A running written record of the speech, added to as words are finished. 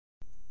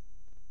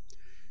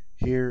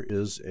Here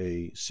is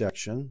a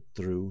section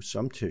through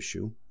some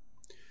tissue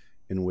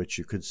in which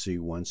you could see,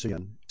 once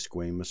again,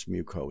 squamous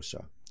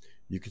mucosa.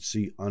 You could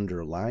see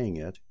underlying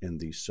it in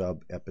the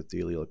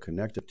subepithelial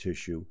connective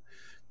tissue,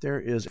 there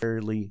is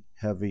fairly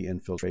heavy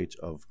infiltrate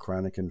of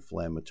chronic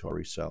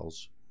inflammatory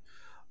cells.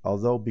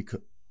 Although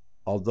because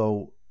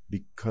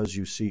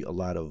you see a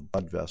lot of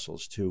blood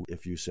vessels too,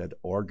 if you said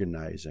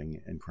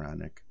organizing and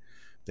chronic,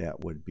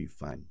 that would be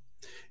fine.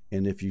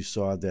 And if you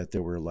saw that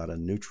there were a lot of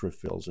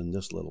neutrophils in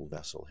this little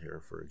vessel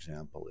here, for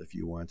example, if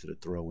you wanted to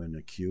throw in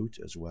acute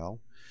as well,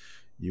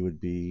 you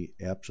would be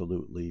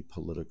absolutely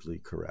politically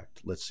correct.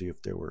 Let's see if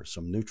there were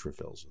some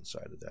neutrophils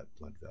inside of that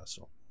blood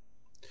vessel.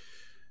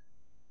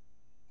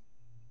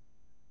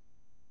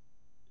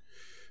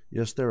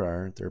 Yes, there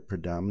are. They're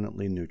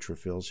predominantly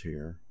neutrophils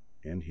here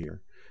and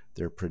here.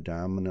 They're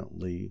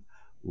predominantly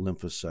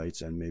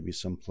lymphocytes and maybe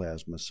some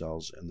plasma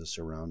cells in the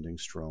surrounding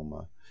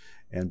stroma.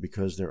 And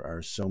because there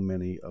are so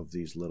many of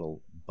these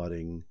little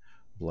budding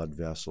blood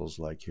vessels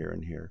like here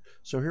and here.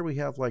 So here we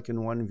have, like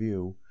in one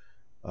view,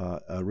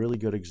 a really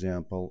good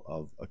example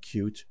of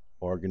acute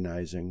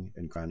organizing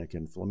and chronic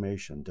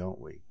inflammation, don't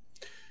we?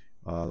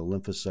 The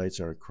lymphocytes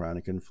are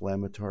chronic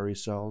inflammatory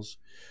cells.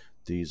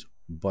 These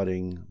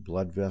budding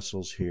blood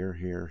vessels here,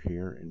 here,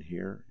 here, and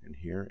here, and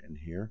here, and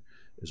here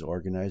is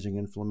organizing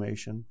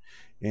inflammation.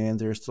 And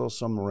there's still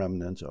some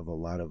remnant of a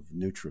lot of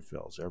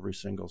neutrophils. Every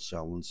single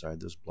cell inside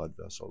this blood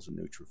vessel is a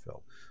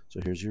neutrophil. So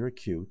here's your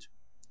acute.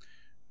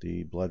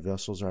 The blood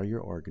vessels are your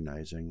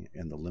organizing,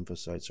 and the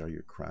lymphocytes are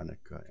your chronic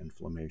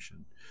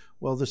inflammation.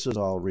 Well, this is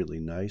all really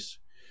nice,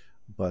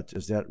 but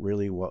is that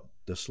really what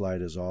the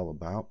slide is all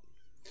about?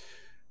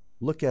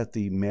 Look at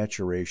the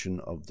maturation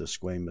of the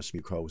squamous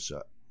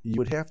mucosa. You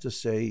would have to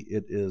say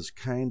it is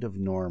kind of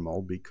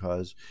normal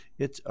because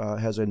it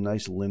has a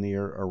nice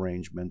linear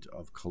arrangement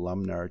of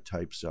columnar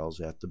type cells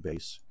at the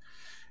base,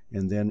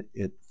 and then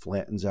it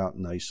flattens out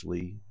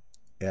nicely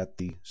at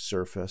the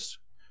surface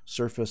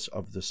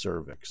of the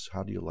cervix.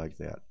 How do you like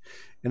that?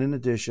 And in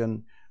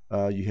addition,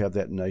 you have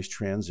that nice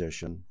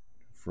transition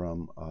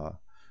from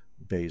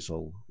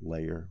basal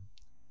layer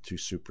to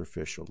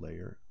superficial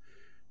layer.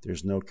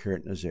 There's no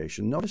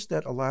keratinization. Notice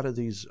that a lot of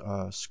these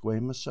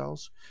squamous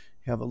cells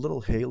have a little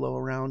halo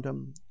around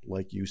them,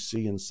 like you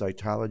see in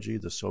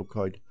cytology, the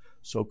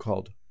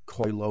so-called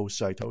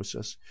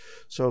coilocytosis.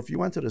 So if you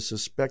wanted to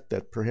suspect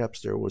that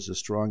perhaps there was a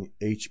strong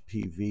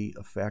HPV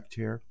effect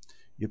here,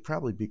 you'd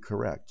probably be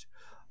correct.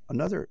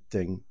 Another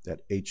thing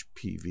that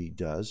HPV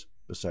does,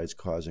 besides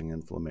causing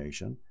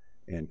inflammation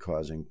and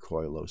causing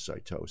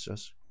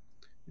coilocytosis,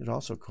 it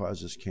also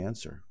causes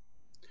cancer.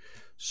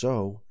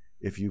 So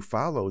if you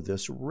follow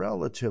this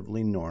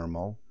relatively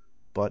normal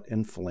but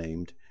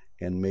inflamed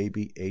and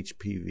maybe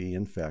HPV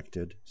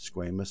infected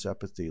squamous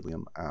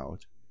epithelium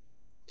out,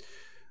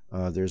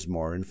 there's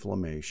more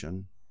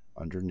inflammation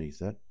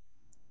underneath it.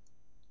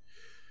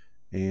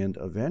 And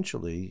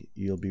eventually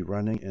you'll be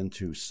running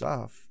into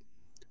stuff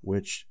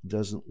which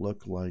doesn't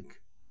look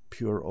like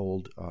pure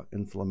old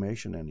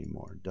inflammation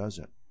anymore, does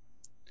it?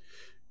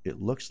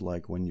 It looks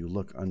like when you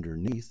look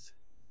underneath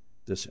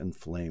this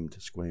inflamed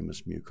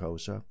squamous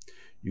mucosa,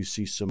 you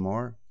see some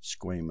more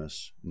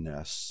squamous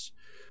nests,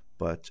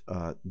 but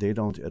they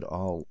don't at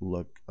all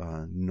look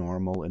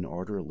normal and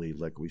orderly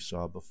like we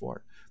saw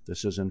before.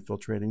 This is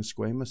infiltrating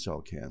squamous cell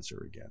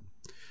cancer again.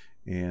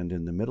 And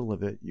in the middle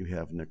of it, you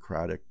have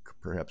necrotic,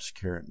 perhaps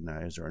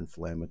keratinized or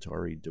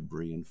inflammatory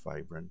debris and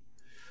fibrin.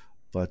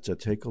 But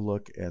take a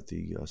look at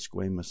the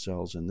squamous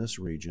cells in this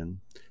region.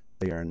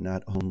 They are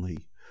not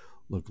only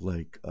look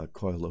like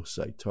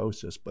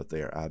coilocytosis, but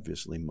they are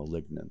obviously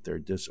malignant. They're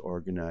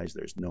disorganized.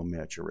 There's no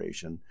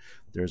maturation.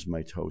 There's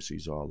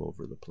mitoses all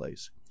over the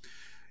place.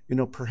 You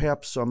know,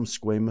 perhaps some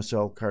squamous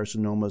cell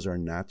carcinomas are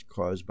not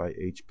caused by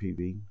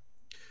HPV.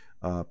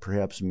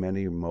 Perhaps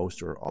many,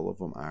 most, or all of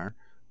them are.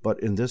 But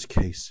in this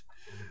case,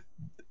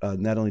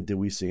 not only do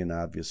we see an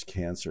obvious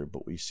cancer,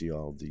 but we see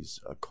all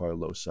these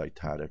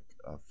coilocytotic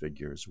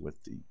figures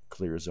with the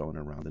clear zone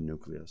around the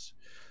nucleus.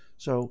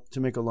 So, to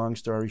make a long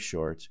story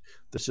short,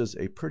 this is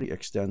a pretty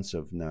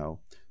extensive now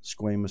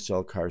squamous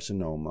cell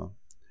carcinoma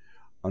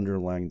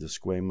underlying the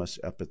squamous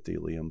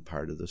epithelium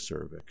part of the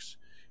cervix,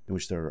 in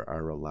which there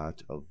are a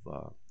lot of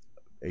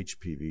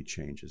HPV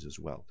changes as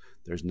well.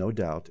 There's no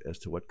doubt as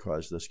to what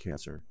caused this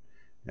cancer,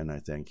 and I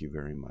thank you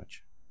very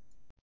much.